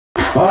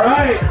All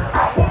right,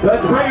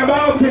 let's bring them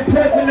out.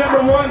 Contestant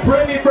number 1,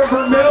 Brittany from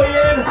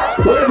Vermilion.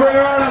 We're going to bring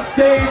her out on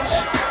stage.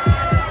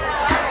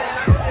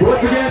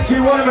 Once again, she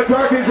won at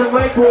McCarthy's in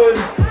Lakewood,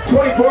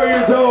 24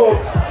 years old.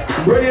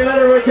 Brittany, let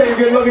her take a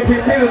good look at you.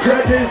 See the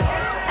judges.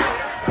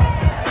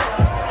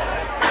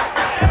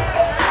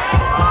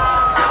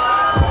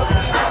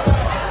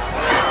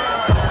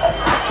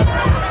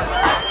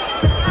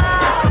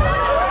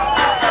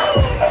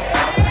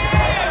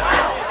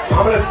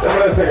 I'm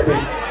gonna take a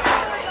peek.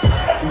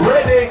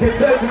 Brittany,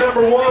 contestant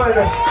number 1.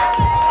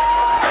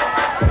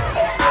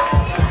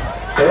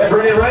 Yeah,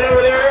 Brittany, right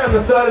over there on the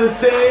side of the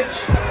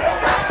stage.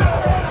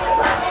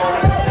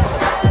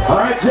 All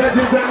right,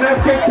 judges, and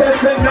next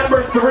contestant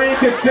number 3,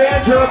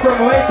 Cassandra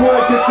from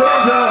Lakewood.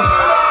 Cassandra.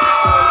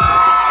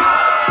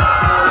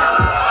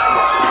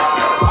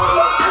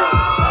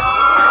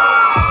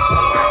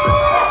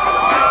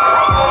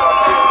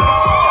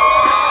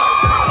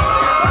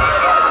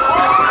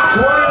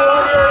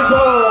 21 years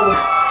old.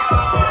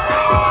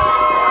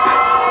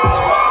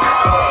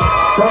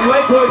 From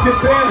Lakewood,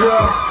 Cassandra.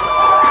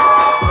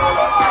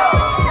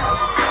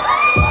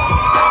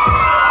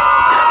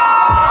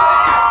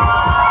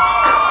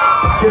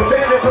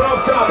 Cassandra, come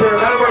up top here.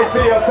 Let everybody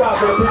see you up top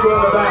for the people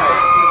in the back.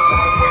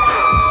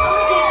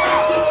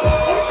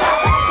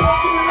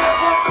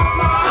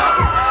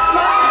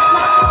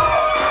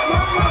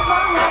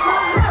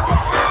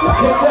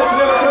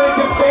 Contestant number 3,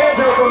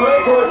 Cassandra from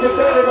Lakewood.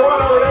 Cassandra, go on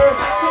over there.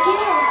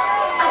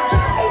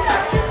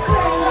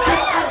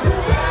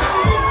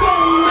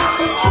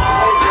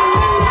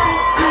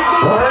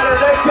 Alright, our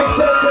next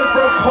contestant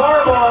from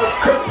Parma,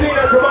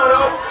 Christina, come on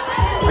up.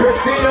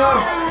 Christina,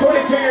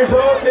 22 years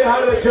old, say hi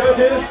to the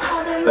judges.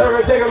 They're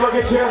going to take a look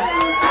at you.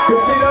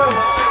 Christina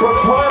from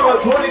Parma,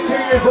 22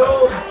 years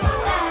old.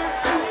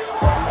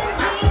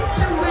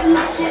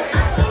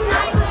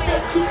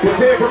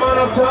 Christina, come on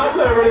up top.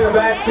 Let everybody in the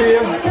back see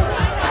you.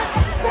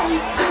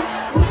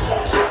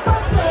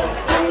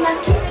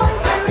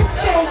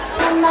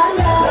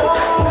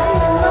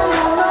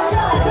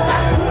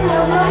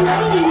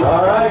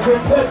 Alright,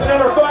 contestant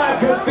number 5,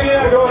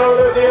 Christina, going over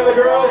there with the other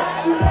girls.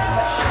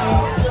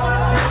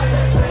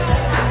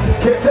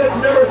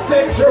 Contestant number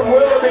 6 from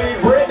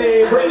Willoughby,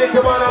 Brittany. Brittany,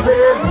 come on up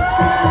here.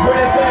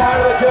 Brittany, say hi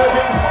to the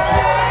judges.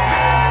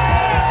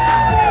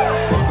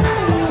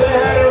 Say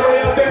hi to everybody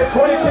out there.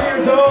 22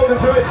 years old,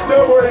 enjoys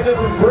snowboarding. This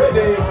is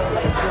Brittany.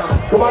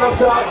 Come on up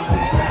top.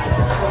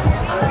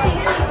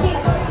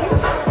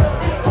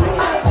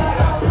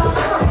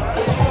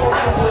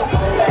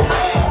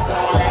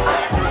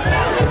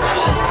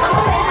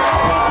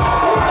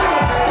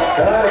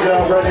 There you go,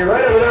 Brittany.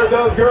 Right over there with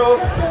those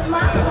girls.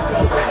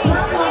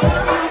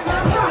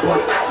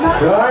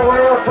 Alright, one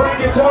of our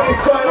Frankie Tony's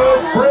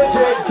finalists,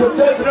 Bridget,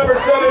 contestant number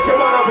 7,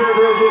 come on up here,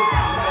 Bridget.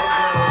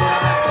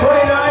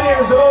 29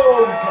 years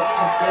old.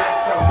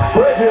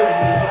 Bridget,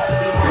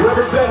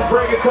 representing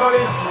Frankie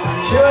Tony's.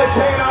 She likes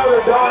hanging out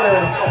with her daughter.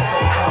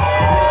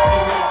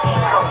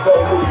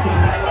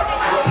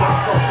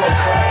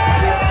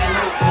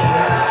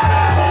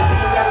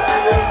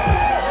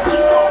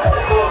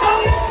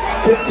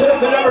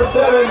 Contestant number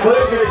 7,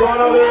 Bridget,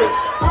 going over there.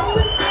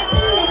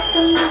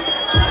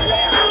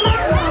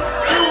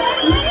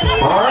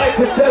 Alright,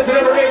 contestant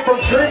number 8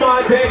 from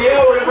Tremont,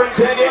 Danielle. We're going to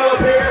bring Danielle up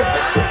here.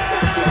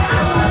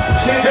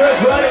 She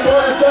enjoys riding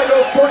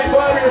motorcycles,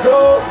 25 years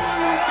old.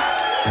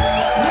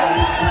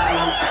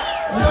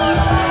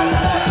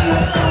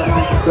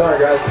 Sorry,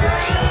 guys.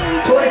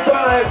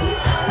 25.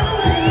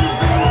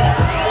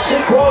 She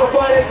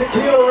qualified at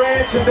Tequila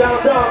Ranch in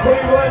downtown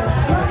Cleveland.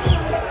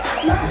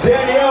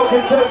 Danielle,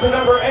 contestant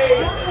number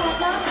 8.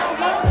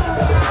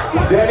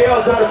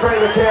 Danielle's not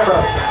afraid of the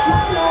camera.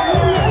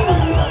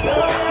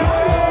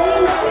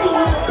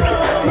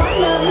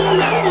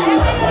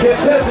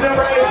 Contestant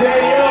number 8,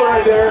 Danielle,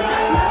 right there.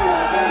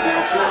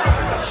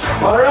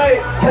 All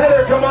right,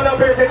 Heather, come on up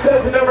here.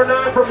 Contestant number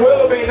 9 from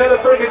Willoughby, another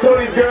Frankie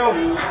Tony's girl.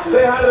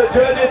 Say hi to the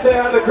judges, say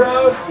hi to the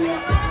crowd.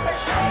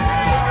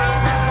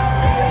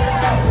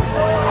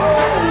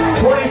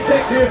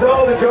 26 years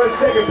old, enjoys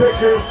taking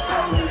pictures.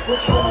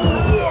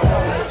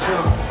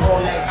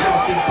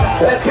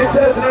 That's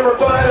contestant number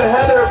 5,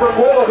 Heather from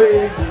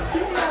Willoughby.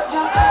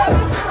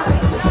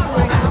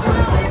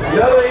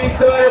 Another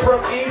Eastsider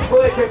from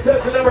Eastlake,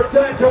 contestant number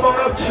 10, come on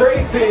up,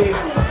 Tracy.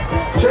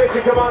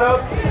 Tracy, come on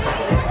up.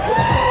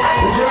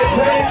 Enjoys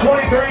pain,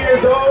 23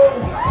 years old.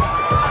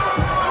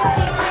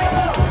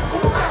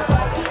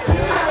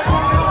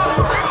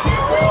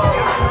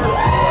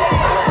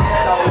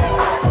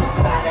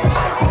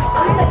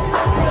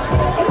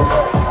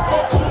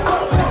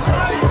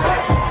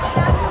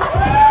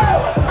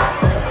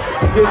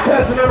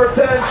 Contestant number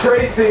 10,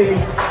 Tracy.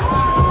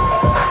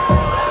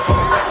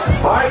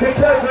 Alright,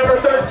 contestant number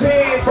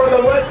 13 from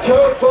the West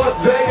Coast,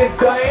 Las Vegas,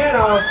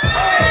 Diana.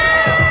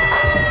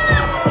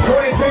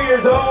 22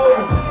 years old.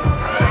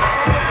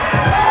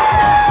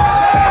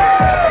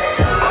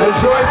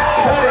 Enjoys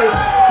tennis.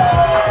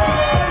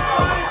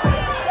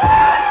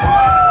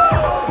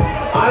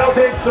 I don't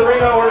think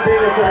Serena or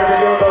Venus are going to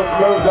be doing those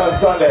moves on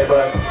Sunday,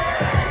 but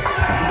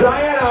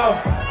Diana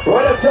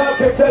Right up top,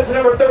 contestant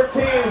number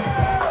 13,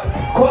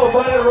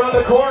 qualified around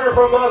the corner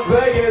from Las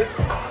Vegas.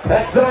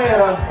 That's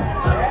Diana.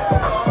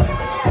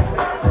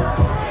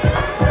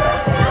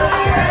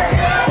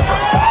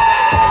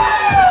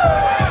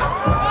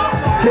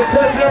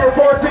 Contestant number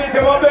 14,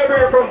 come up over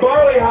here from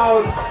Barley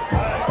House.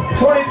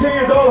 22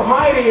 years old,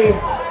 Heidi.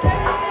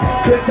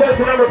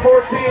 Contestant number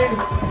 14.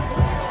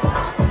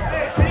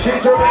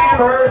 She's from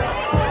Amherst.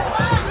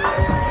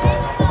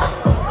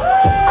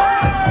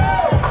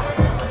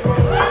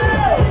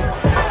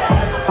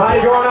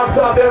 Heidi going up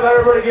top there, let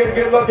everybody get a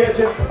good look at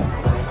you.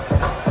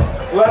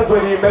 Leslie,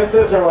 do you miss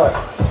this or what?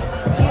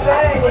 You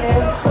bet I do.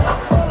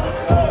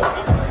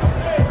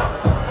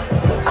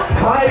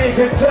 Heidi,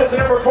 contestant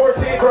number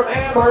 14 from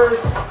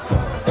Amherst,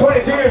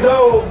 22 years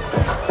old.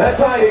 That's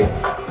Heidi.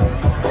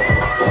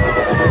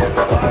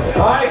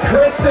 All right,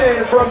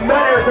 Kristen from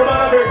Menor. Come on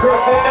up here,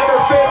 Kristen, number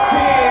 15.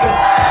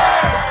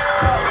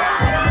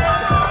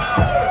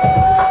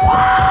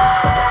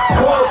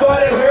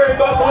 Qualified at Harry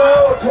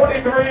Buffalo,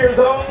 23 years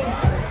old.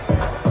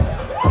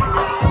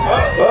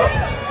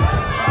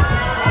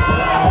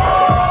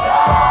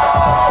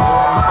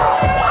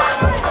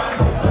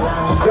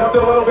 She jumped a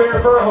little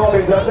bit for her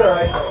homies, that's all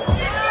right.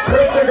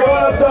 Kristen,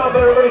 going up top,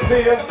 let everybody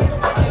see you.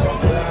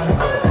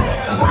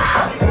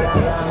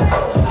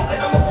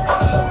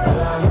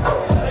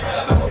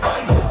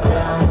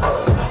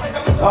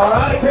 All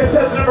right,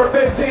 contestant number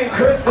 15,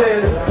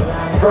 Kristen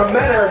from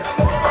Menor.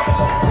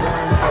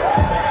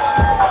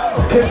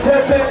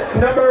 Contestant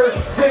number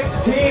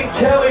 16,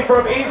 Kelly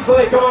from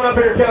Eastlake. Going up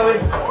here, Kelly.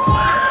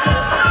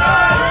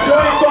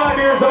 25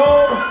 years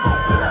old.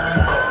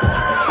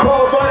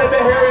 Qualified at the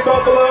Harry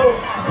Buffalo.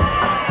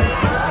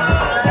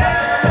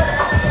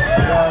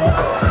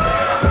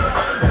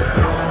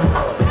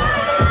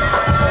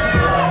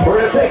 We're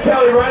going to take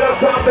Kelly right up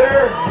top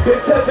there.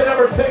 Contestant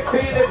number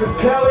 16, this is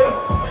Kelly.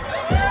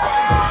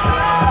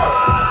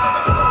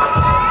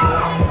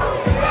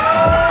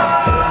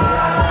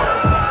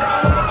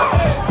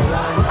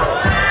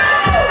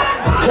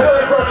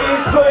 Kelly from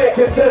Eastlake,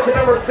 contestant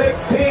number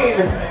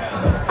 16.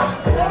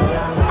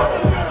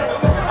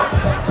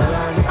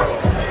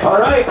 All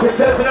right,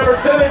 contestant number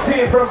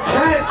 17 from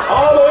Kent,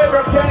 all the way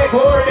from Kenny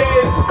Glory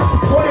Days,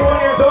 21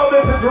 years old.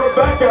 This is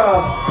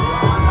Rebecca.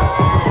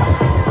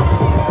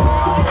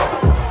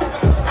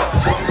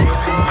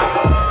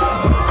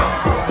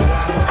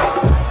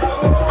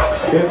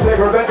 Gonna take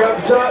Rebecca up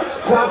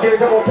top, get a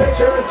couple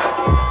pictures.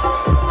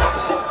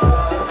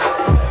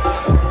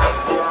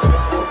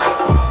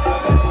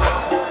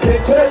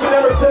 Contestant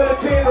number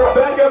 17,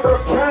 Rebecca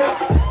from Kent.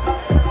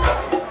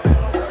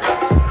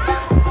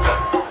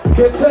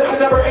 Contestant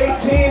number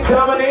 18,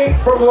 Dominique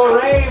from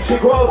Lorraine. She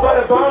qualified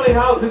at Barley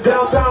House in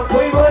downtown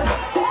Cleveland,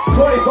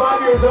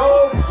 25 years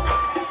old.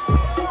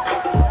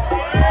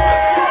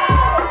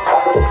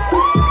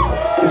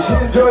 If she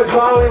enjoys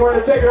modeling, we're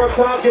going to take her up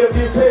top, get a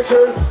few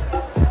pictures.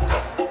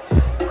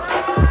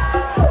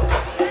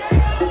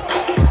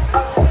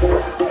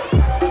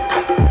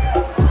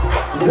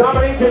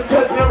 Dominique,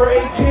 contestant number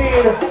 18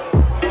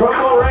 from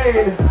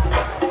Lorraine.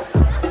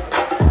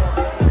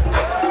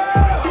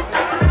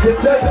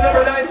 Contestant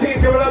number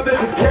 19 coming up,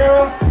 this is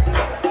Kara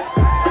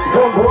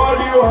from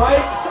Broadview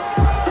Heights,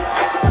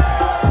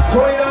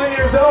 29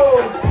 years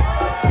old.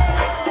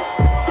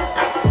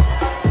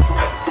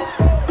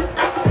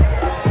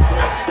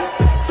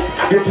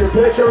 Get your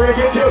picture, we're going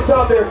to get you up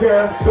top there,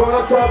 Kara. Going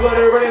up top, let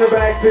everybody in the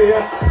back see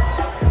you.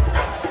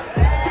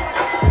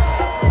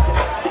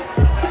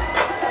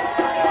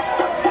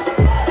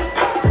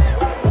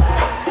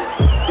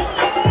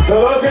 So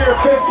those are your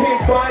 15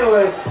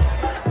 finalists.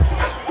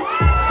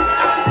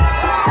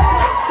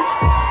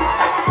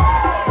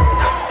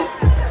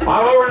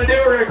 All what we're going to do,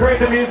 we're going to crank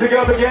the music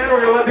up again.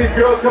 We're going to let these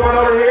girls come on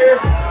over here.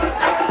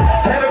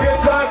 Have a good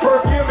time for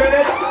a few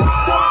minutes.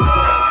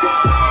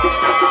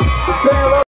 Say hello.